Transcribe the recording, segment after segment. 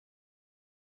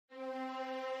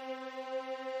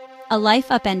A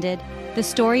Life Upended, the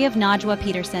story of Najwa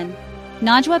Petersen.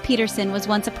 Najwa Petersen was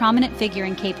once a prominent figure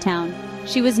in Cape Town.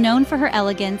 She was known for her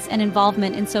elegance and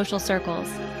involvement in social circles.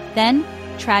 Then,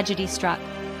 tragedy struck.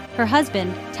 Her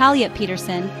husband, Najwa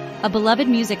Petersen, a beloved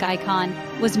music icon,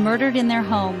 was murdered in their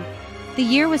home. The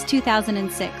year was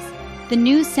 2006. The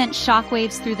news sent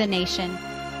shockwaves through the nation.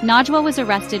 Najwa was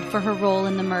arrested for her role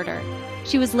in the murder.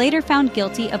 She was later found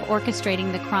guilty of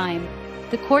orchestrating the crime.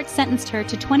 The court sentenced her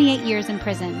to 28 years in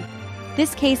prison.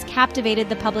 This case captivated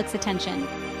the public's attention.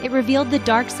 It revealed the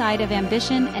dark side of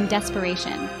ambition and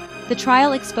desperation. The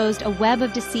trial exposed a web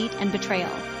of deceit and betrayal.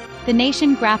 The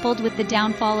nation grappled with the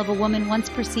downfall of a woman once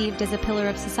perceived as a pillar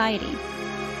of society.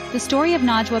 The story of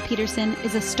Najwa Petersen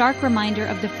is a stark reminder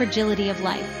of the fragility of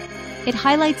life. It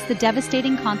highlights the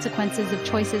devastating consequences of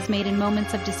choices made in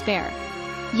moments of despair.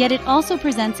 Yet it also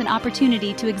presents an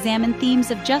opportunity to examine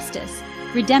themes of justice,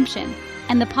 redemption,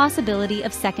 and the possibility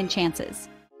of second chances.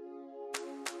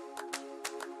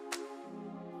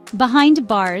 Behind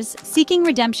bars, seeking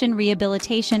redemption,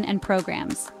 rehabilitation, and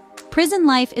programs. Prison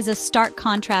life is a stark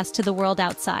contrast to the world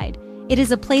outside. It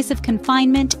is a place of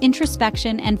confinement,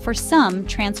 introspection, and for some,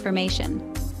 transformation.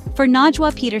 For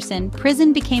Najwa Petersen,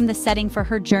 prison became the setting for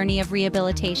her journey of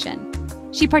rehabilitation.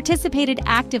 She participated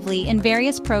actively in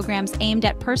various programs aimed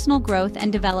at personal growth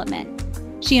and development.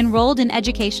 She enrolled in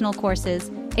educational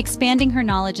courses, expanding her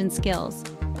knowledge and skills.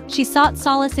 She sought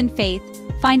solace in faith,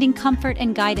 finding comfort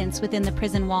and guidance within the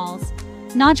prison walls.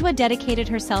 Najwa dedicated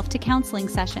herself to counseling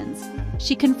sessions.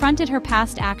 She confronted her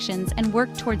past actions and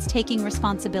worked towards taking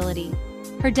responsibility.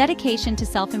 Her dedication to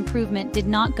self-improvement did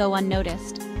not go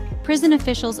unnoticed. Prison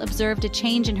officials observed a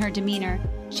change in her demeanor.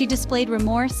 She displayed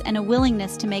remorse and a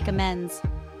willingness to make amends.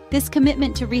 This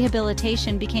commitment to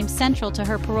rehabilitation became central to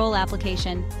her parole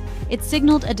application. It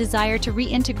signaled a desire to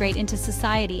reintegrate into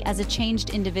society as a changed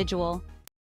individual.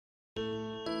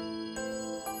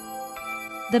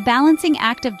 The balancing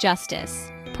act of justice.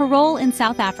 Parole in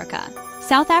South Africa.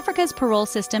 South Africa's parole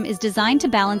system is designed to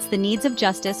balance the needs of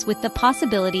justice with the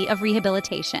possibility of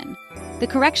rehabilitation. The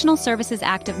Correctional Services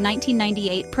Act of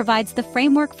 1998 provides the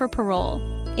framework for parole.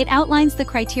 It outlines the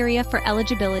criteria for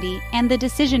eligibility and the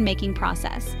decision-making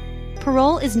process.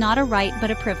 Parole is not a right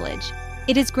but a privilege.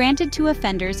 It is granted to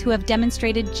offenders who have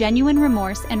demonstrated genuine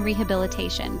remorse and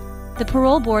rehabilitation. The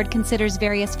parole board considers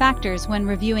various factors when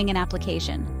reviewing an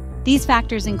application. These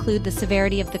factors include the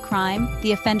severity of the crime,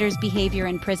 the offender's behavior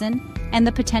in prison, and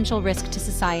the potential risk to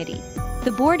society.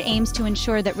 The board aims to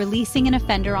ensure that releasing an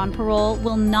offender on parole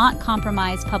will not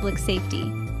compromise public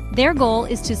safety. Their goal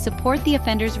is to support the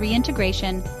offender's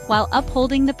reintegration while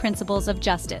upholding the principles of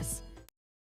justice.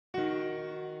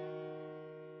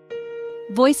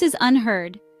 Voices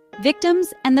unheard.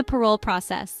 Victims and the parole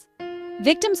process.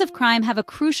 Victims of crime have a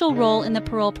crucial role in the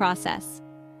parole process.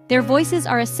 Their voices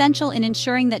are essential in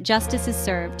ensuring that justice is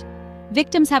served.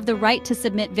 Victims have the right to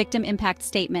submit victim impact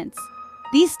statements.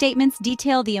 These statements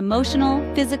detail the emotional,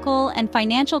 physical, and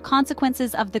financial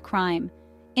consequences of the crime.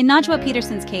 In Najwa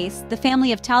Petersen's case, the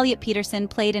family of Najwa Petersen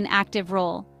played an active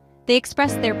role. They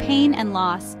expressed their pain and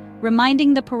loss,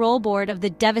 reminding the parole board of the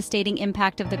devastating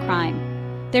impact of the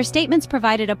crime. Their statements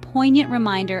provided a poignant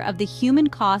reminder of the human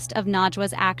cost of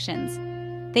Najwa's actions.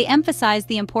 They emphasized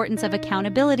the importance of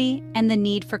accountability and the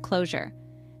need for closure.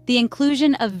 The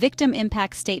inclusion of victim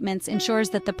impact statements ensures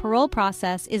that the parole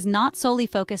process is not solely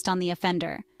focused on the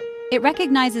offender. It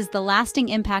recognizes the lasting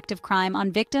impact of crime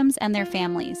on victims and their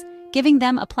families, giving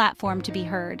them a platform to be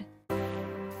heard.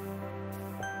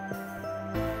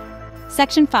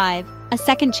 Section 5. A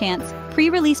second chance,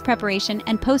 pre-release preparation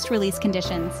and post-release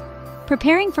conditions.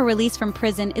 Preparing for release from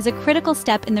prison is a critical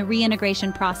step in the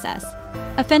reintegration process.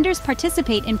 Offenders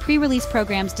participate in pre-release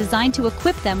programs designed to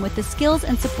equip them with the skills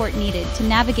and support needed to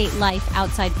navigate life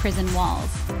outside prison walls.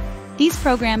 These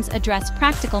programs address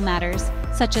practical matters,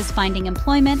 such as finding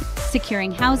employment,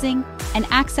 securing housing, and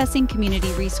accessing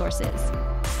community resources.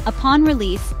 Upon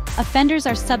release, offenders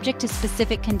are subject to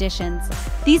specific conditions.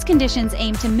 These conditions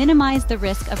aim to minimize the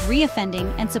risk of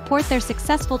reoffending and support their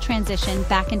successful transition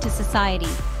back into society.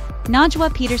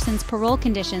 Najwa Petersen's parole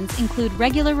conditions include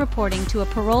regular reporting to a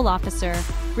parole officer,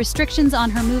 restrictions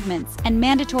on her movements, and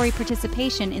mandatory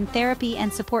participation in therapy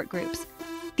and support groups.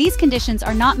 These conditions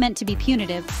are not meant to be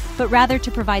punitive, but rather to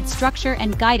provide structure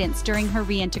and guidance during her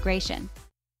reintegration.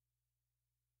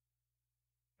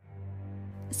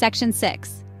 Section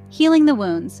 6. Healing the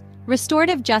wounds.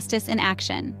 Restorative justice in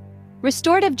action.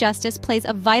 Restorative justice plays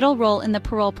a vital role in the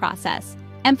parole process,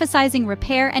 emphasizing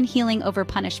repair and healing over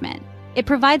punishment. It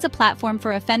provides a platform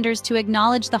for offenders to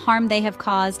acknowledge the harm they have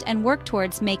caused and work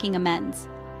towards making amends.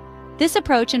 This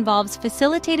approach involves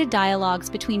facilitated dialogues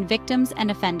between victims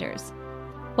and offenders.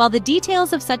 While the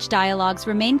details of such dialogues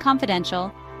remain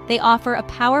confidential, they offer a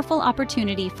powerful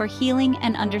opportunity for healing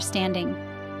and understanding.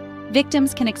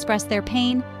 Victims can express their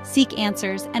pain, seek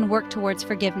answers, and work towards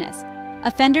forgiveness.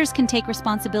 Offenders can take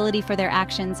responsibility for their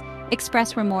actions,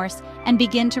 express remorse, and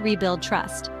begin to rebuild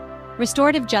trust.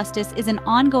 Restorative justice is an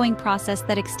ongoing process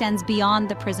that extends beyond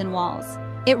the prison walls.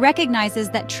 It recognizes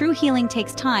that true healing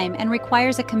takes time and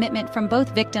requires a commitment from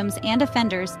both victims and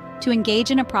offenders to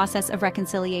engage in a process of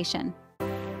reconciliation.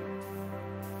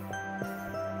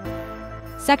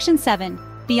 Section 7.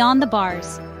 Beyond the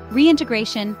Bars,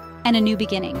 Reintegration and a New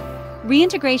Beginning.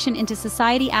 Reintegration into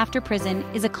society after prison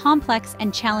is a complex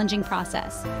and challenging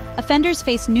process. Offenders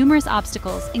face numerous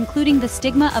obstacles, including the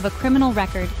stigma of a criminal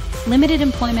record, limited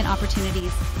employment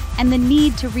opportunities, and the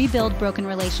need to rebuild broken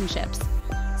relationships.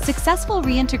 Successful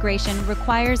reintegration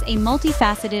requires a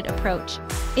multifaceted approach.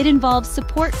 It involves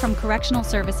support from correctional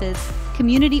services,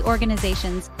 community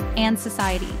organizations, and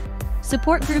society.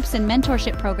 Support groups and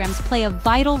mentorship programs play a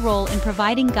vital role in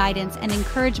providing guidance and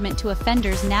encouragement to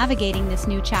offenders navigating this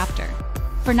new chapter.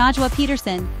 For Najwa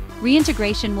Petersen,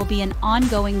 reintegration will be an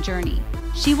ongoing journey.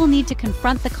 She will need to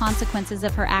confront the consequences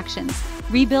of her actions,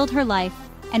 rebuild her life,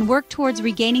 and work towards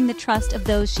regaining the trust of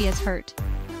those she has hurt.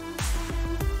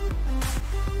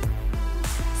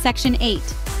 Section 8.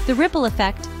 The Ripple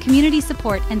Effect, Community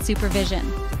Support and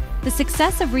Supervision. The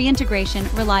success of reintegration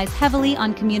relies heavily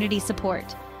on community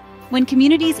support. When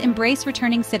communities embrace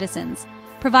returning citizens,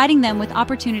 providing them with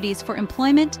opportunities for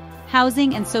employment,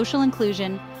 housing, and social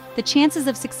inclusion, the chances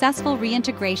of successful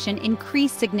reintegration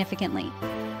increase significantly.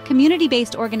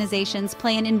 Community-based organizations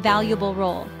play an invaluable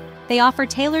role. They offer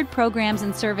tailored programs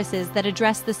and services that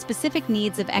address the specific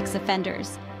needs of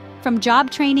ex-offenders. From job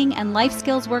training and life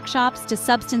skills workshops to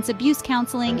substance abuse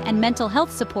counseling and mental health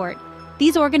support,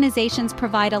 these organizations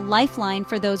provide a lifeline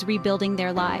for those rebuilding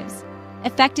their lives.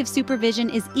 Effective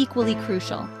supervision is equally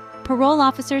crucial. Parole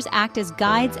officers act as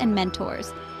guides and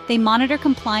mentors. They monitor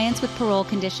compliance with parole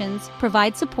conditions,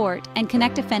 provide support, and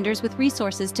connect offenders with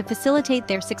resources to facilitate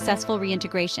their successful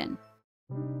reintegration.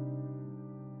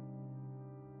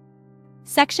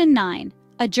 Section 9.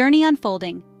 A Journey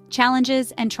Unfolding,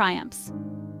 Challenges and Triumphs.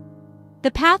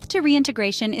 The path to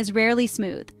reintegration is rarely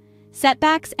smooth.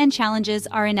 Setbacks and challenges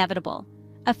are inevitable.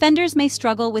 Offenders may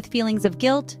struggle with feelings of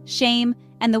guilt, shame,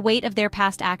 and the weight of their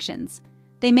past actions.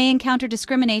 They may encounter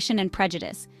discrimination and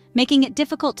prejudice, making it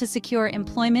difficult to secure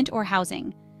employment or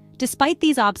housing. Despite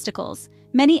these obstacles,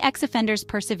 many ex-offenders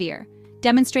persevere,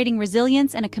 demonstrating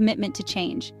resilience and a commitment to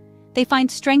change. They find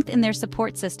strength in their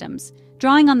support systems,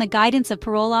 drawing on the guidance of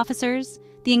parole officers,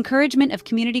 the encouragement of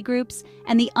community groups,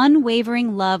 and the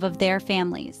unwavering love of their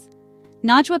families.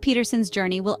 Najwa Petersen's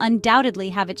journey will undoubtedly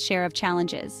have its share of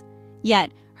challenges.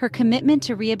 Yet, her commitment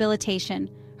to rehabilitation,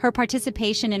 her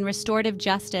participation in restorative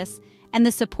justice, and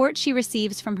the support she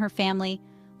receives from her family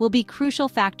will be crucial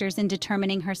factors in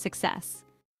determining her success.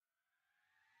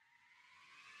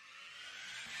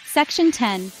 Section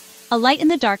 10. A Light in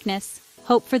the Darkness,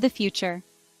 Hope for the Future.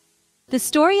 The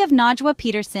story of Najwa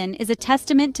Petersen is a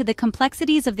testament to the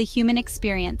complexities of the human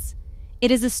experience.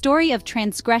 It is a story of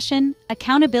transgression,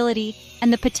 accountability,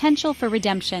 and the potential for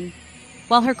redemption.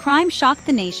 While her crime shocked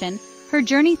the nation, her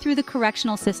journey through the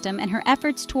correctional system and her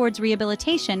efforts towards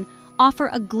rehabilitation offer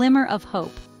a glimmer of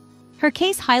hope. Her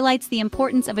case highlights the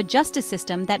importance of a justice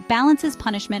system that balances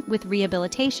punishment with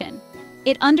rehabilitation.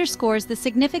 It underscores the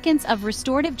significance of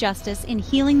restorative justice in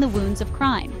healing the wounds of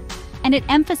crime, and it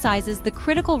emphasizes the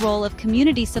critical role of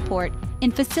community support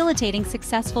in facilitating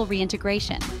successful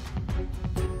reintegration.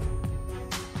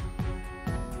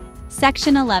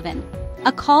 Section 11.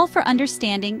 A Call for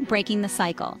Understanding, Breaking the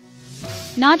Cycle.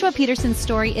 Najwa Petersen's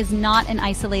story is not an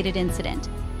isolated incident.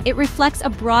 It reflects a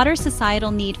broader societal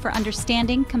need for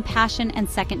understanding, compassion, and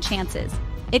second chances.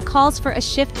 It calls for a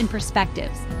shift in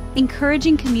perspectives,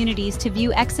 encouraging communities to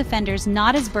view ex-offenders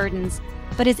not as burdens,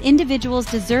 but as individuals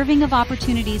deserving of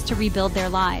opportunities to rebuild their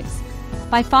lives.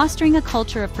 By fostering a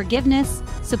culture of forgiveness,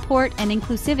 support, and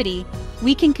inclusivity,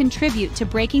 we can contribute to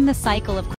breaking the cycle of